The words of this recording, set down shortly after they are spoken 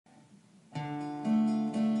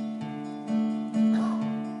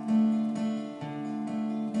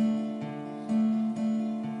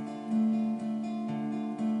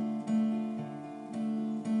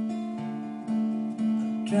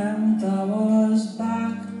And I was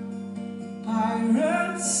back,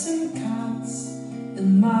 pirates and cats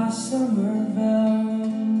in my Somerville.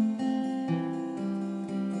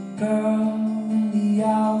 The girl in the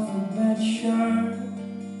alphabet shirt,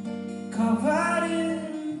 covered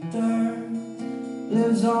in dirt,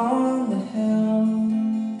 lives on the hill.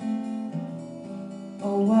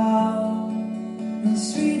 Oh well, my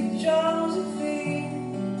sweet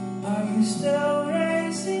Josephine, are you still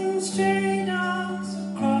racing stray dogs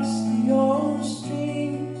across the old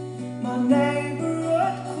stream? My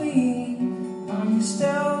neighborhood queen, are you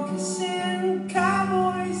still kissing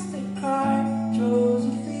cowboys that cry,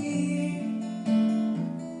 Josephine?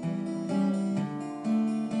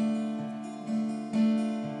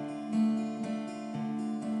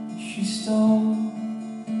 She stole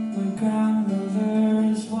my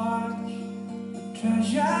grandmother's watch, a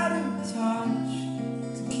treasure to touch,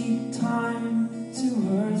 to keep time to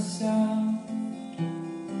herself.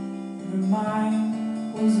 Her mind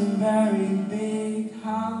was a very big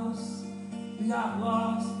house. We got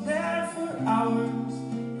lost there for hours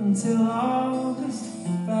until August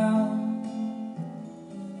fell.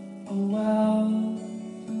 Oh well,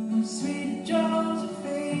 my sweet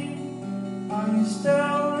Josephine, are you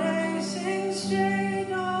still racing stray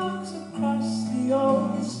dogs across the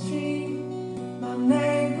old stream? My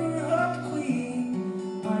neighborhood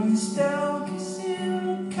queen, are you still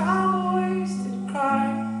kissing cowboys that cry,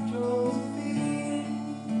 Josephine?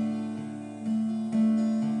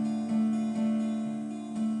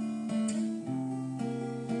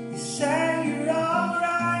 You say you're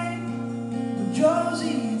alright, but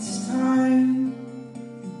Josie, it's time.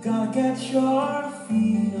 You gotta get your